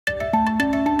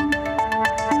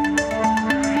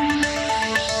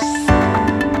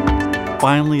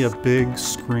finally a big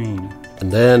screen.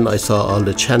 And then I saw all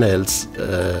the channels,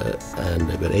 and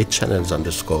there were 8 channels on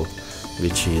the scope,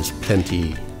 which is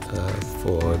plenty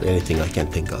for anything I can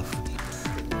think of.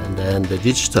 And then the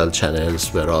digital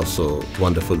channels were also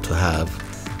wonderful to have.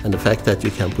 And the fact that you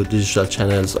can put digital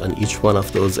channels on each one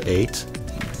of those 8,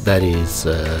 that is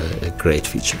a great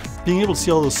feature. Being able to see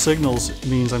all those signals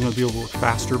means I'm going to be able to work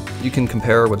faster. You can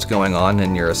compare what's going on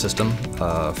in your system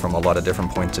from a lot of different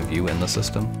points of view in the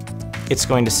system. It's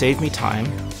going to save me time,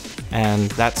 and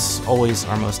that's always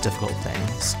our most difficult thing,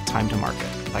 is time to market.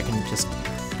 I can just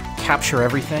capture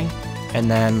everything, and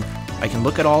then I can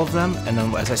look at all of them, and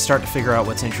then as I start to figure out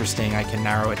what's interesting, I can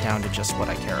narrow it down to just what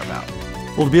I care about.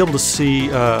 Well, to be able to see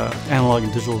analog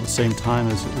and digital at the same time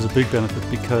is a big benefit,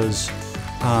 because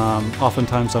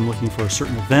oftentimes I'm looking for a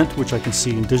certain event which I can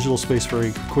see in digital space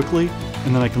very quickly,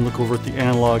 and then I can look over at the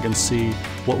analog and see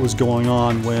what was going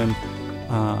on when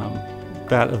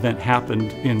that event happened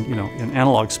in in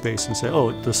analog space, and say,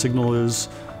 oh, the signal is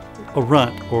a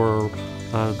runt, or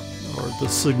the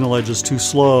signal edge is too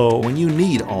slow. When you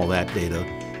need all that data,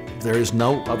 there is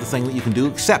no other thing that you can do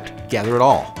except gather it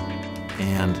all,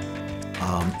 and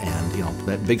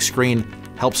that big screen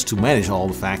helps to manage all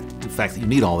the fact that you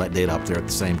need all that data up there at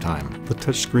the same time. The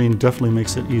touch screen definitely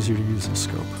makes it easier to use the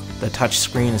scope. The touch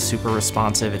screen is super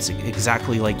responsive. It's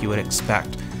exactly like you would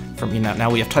expect from, now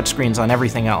we have touch screens on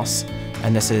everything else,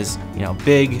 and this is,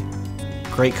 big,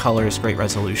 great colors, great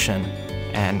resolution,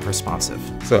 and responsive.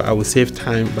 So I will save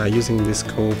time by using this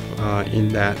scope in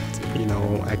that,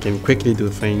 I can quickly do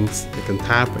things. I can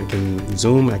tap, I can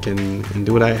zoom, I can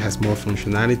do that. It has more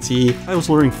functionality. I was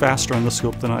learning faster on this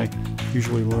scope than I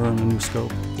usually learn a new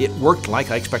scope. It worked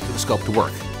like I expected the scope to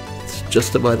work. It's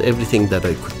just about everything that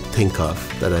I could think of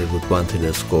that I would want in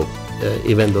a scope.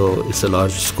 Even though it's a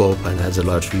large scope and has a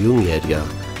large viewing area,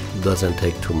 it doesn't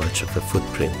take too much of a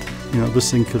footprint.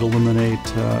 This thing could eliminate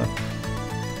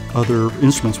other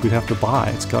instruments we'd have to buy.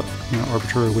 It's got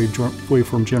arbitrary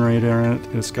waveform generator in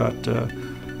it. It's got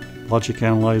logic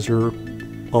analyzer,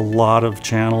 a lot of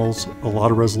channels, a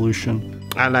lot of resolution.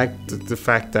 I like the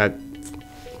fact that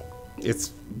it's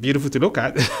beautiful to look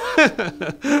at.